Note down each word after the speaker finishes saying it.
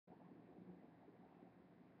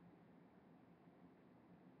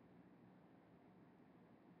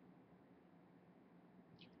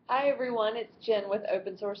Hi everyone, it's Jen with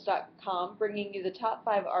Opensource.com bringing you the top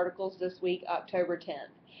 5 articles this week, October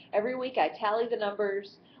 10th. Every week I tally the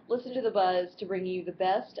numbers, listen to the buzz to bring you the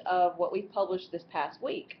best of what we've published this past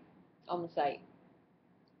week on the site.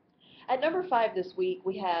 At number 5 this week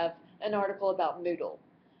we have an article about Moodle.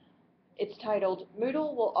 It's titled,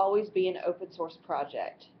 Moodle Will Always Be an Open Source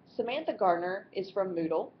Project. Samantha Gardner is from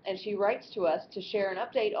Moodle and she writes to us to share an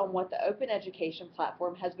update on what the open education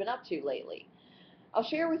platform has been up to lately. I'll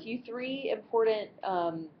share with you 3 important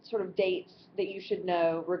sort of dates that you should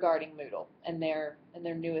know regarding Moodle and their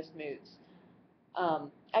newest moves.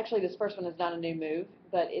 Actually, this first one is not a new move,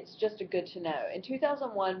 but it's just a good to know. In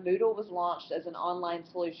 2001, Moodle was launched as an online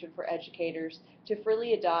solution for educators to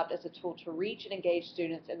freely adopt as a tool to reach and engage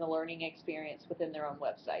students in the learning experience within their own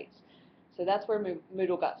websites. So that's where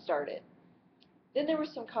Moodle got started. Then there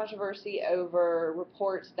was some controversy over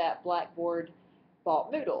reports that Blackboard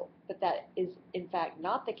bought Moodle, but that is in fact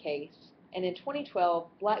not the case, and in 2012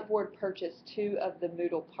 Blackboard purchased 2 of the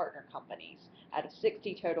Moodle partner companies out of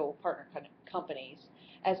 60 total partner companies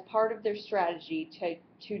as part of their strategy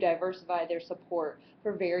to diversify their support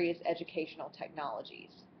for various educational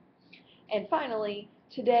technologies. And finally,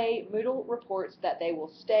 today Moodle reports that they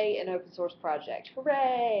will stay an open source project.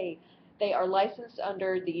 Hooray! They are licensed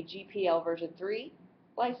under the GPL version 3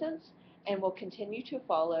 license and will continue to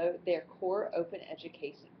follow their core open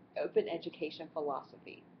education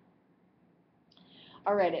philosophy.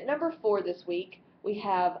 Alright, at number 4 this week, we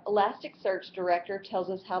have Elasticsearch Director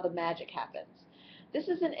tells us how the magic happens. This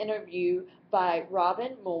is an interview by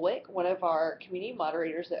Robin Mulwick, one of our community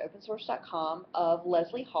moderators at Opensource.com, of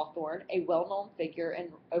Leslie Hawthorne, a well-known figure in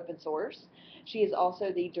open source. She is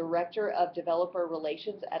also the Director of Developer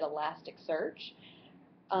Relations at Elasticsearch,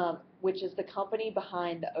 which is the company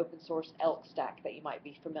behind the open source Elk Stack that you might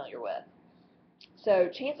be familiar with. So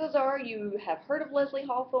chances are you have heard of Leslie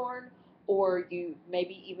Hawthorne, or you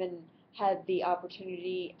maybe even had the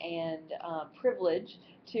opportunity and privilege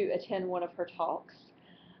to attend one of her talks.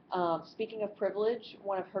 Speaking of privilege,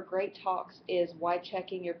 one of her great talks is Why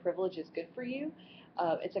Checking Your Privilege is Good for You.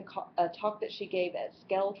 It's a talk that she gave at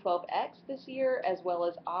Scale 12X this year, as well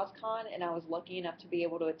as OSCON, and I was lucky enough to be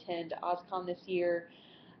able to attend OSCON this year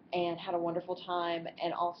and had a wonderful time,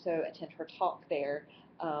 and also attend her talk there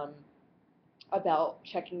about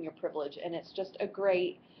checking your privilege. And it's just a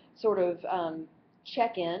great sort of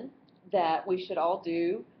check-in that we should all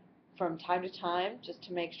do from time to time, just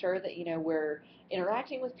to make sure that we're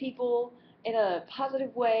interacting with people in a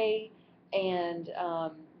positive way and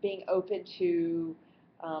being open to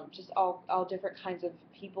just all different kinds of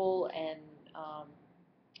people and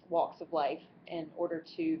walks of life in order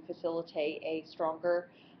to facilitate a stronger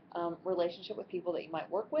relationship with people that you might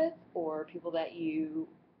work with, or people that you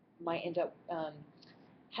might end up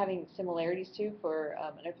having similarities to for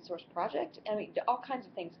an open source project. I mean, all kinds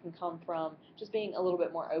of things can come from just being a little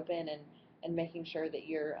bit more open and making sure that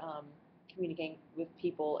you're communicating with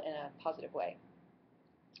people in a positive way.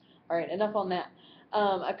 All right, enough on that.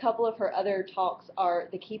 A couple of her other talks are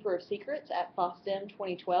The Keeper of Secrets at FOSDEM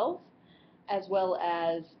 2012, as well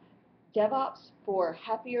as DevOps for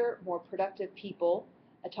Happier, More Productive People,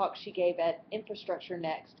 a talk she gave at Infrastructure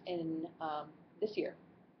Next in this year.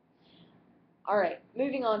 All right,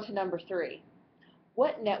 moving on to number 3.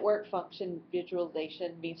 What network function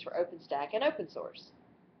virtualization means for OpenStack and open source.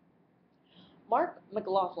 Mark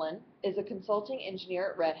McLaughlin is a consulting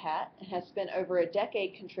engineer at Red Hat and has spent over a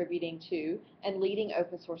decade contributing to and leading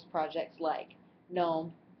open source projects like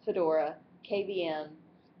GNOME, Fedora, KVM,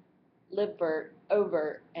 libvirt,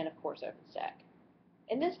 oVirt, and of course OpenStack.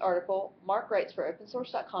 In this article, Mark writes for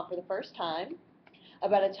Opensource.com for the first time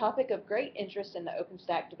about a topic of great interest in the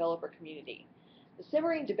OpenStack developer community. The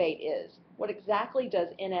simmering debate is, what exactly does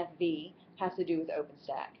NFV have to do with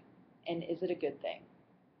OpenStack, and is it a good thing?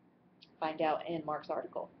 Find out in Mark's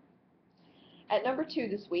article. At number 2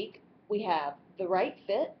 this week, we have The Right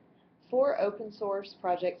Fit, 4 open source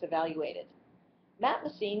projects evaluated. Matt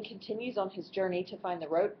Messine continues on his journey to find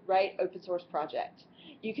the right open source project.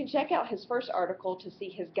 You can check out his first article to see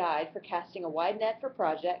his guide for casting a wide net for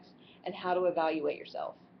projects and how to evaluate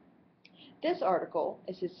yourself. This article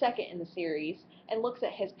is his second in the series and looks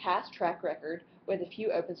at his past track record with a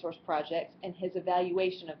few open source projects and his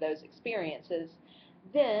evaluation of those experiences.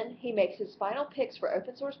 Then he makes his final picks for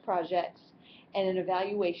open source projects and an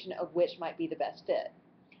evaluation of which might be the best fit.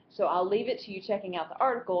 So I'll leave it to you checking out the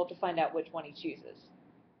article to find out which one he chooses.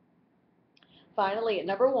 Finally, at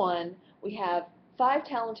number 1, we have 5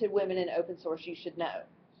 talented women in open source you should know.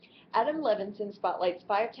 Adam Levinson spotlights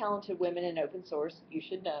 5 talented women in open source you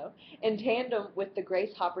should know in tandem with the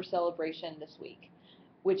Grace Hopper celebration this week.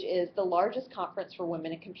 which is the largest conference for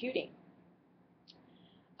women in computing.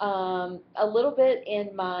 A little bit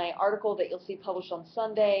in my article that you'll see published on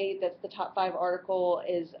Sunday, that's the top 5 article,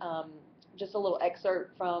 is just a little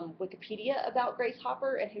excerpt from Wikipedia about Grace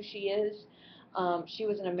Hopper and who she is. She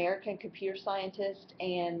was an American computer scientist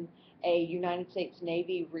and a United States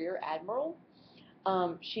Navy Rear Admiral.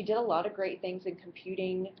 She did a lot of great things in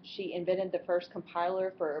computing. She invented the first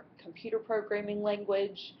compiler for a computer programming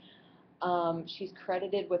language. She's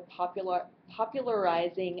credited with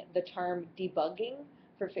popularizing the term debugging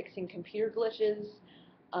for fixing computer glitches,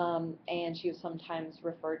 and she was sometimes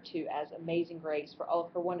referred to as Amazing Grace for all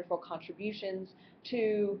of her wonderful contributions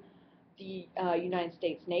to the United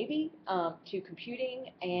States Navy, to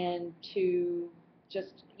computing, and to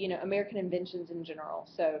just, American inventions in general.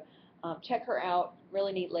 So check her out,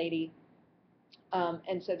 really neat lady.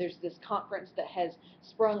 And so there's this conference that has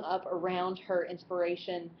sprung up around her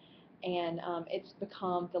inspiration, and it's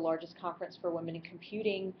become the largest conference for women in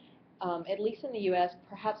computing, at least in the U.S.,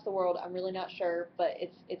 perhaps the world. I'm really not sure, but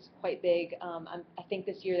it's quite big. I think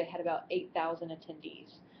this year they had about 8,000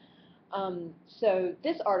 attendees. So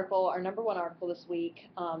this article, our number 1 article this week,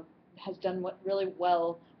 has done really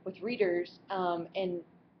well with readers, and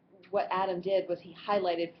what Adam did was he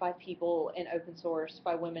highlighted 5 people in open source,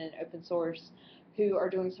 5 women in open source, who are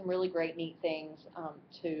doing some really great, neat things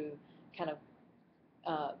to kind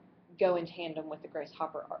of go in tandem with the Grace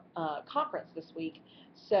Hopper conference this week.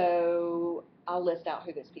 So I'll list out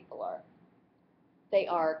who those people are. They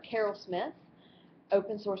are Carol Smith,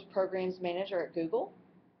 Open Source Programs Manager at Google;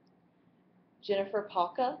 Jennifer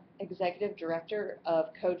Palka, Executive Director of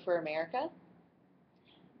Code for America;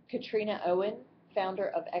 Katrina Owen, founder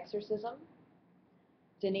of Exorcism;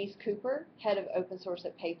 Denise Cooper, head of open source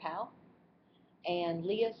at PayPal; and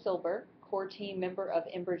Leah Silber, core team member of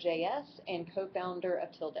Ember.js and co-founder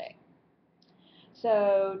of Tilde.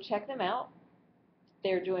 So check them out.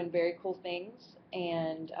 They're doing very cool things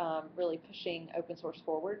and really pushing open source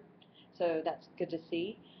forward. So that's good to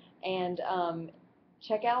see. And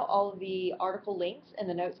check out all of the article links in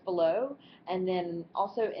the notes below, and then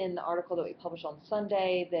also in the article that we published on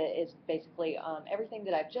Sunday that is basically everything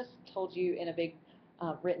that I've just told you in a big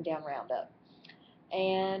written down roundup.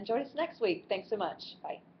 And join us next week. Thanks so much.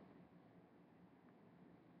 Bye.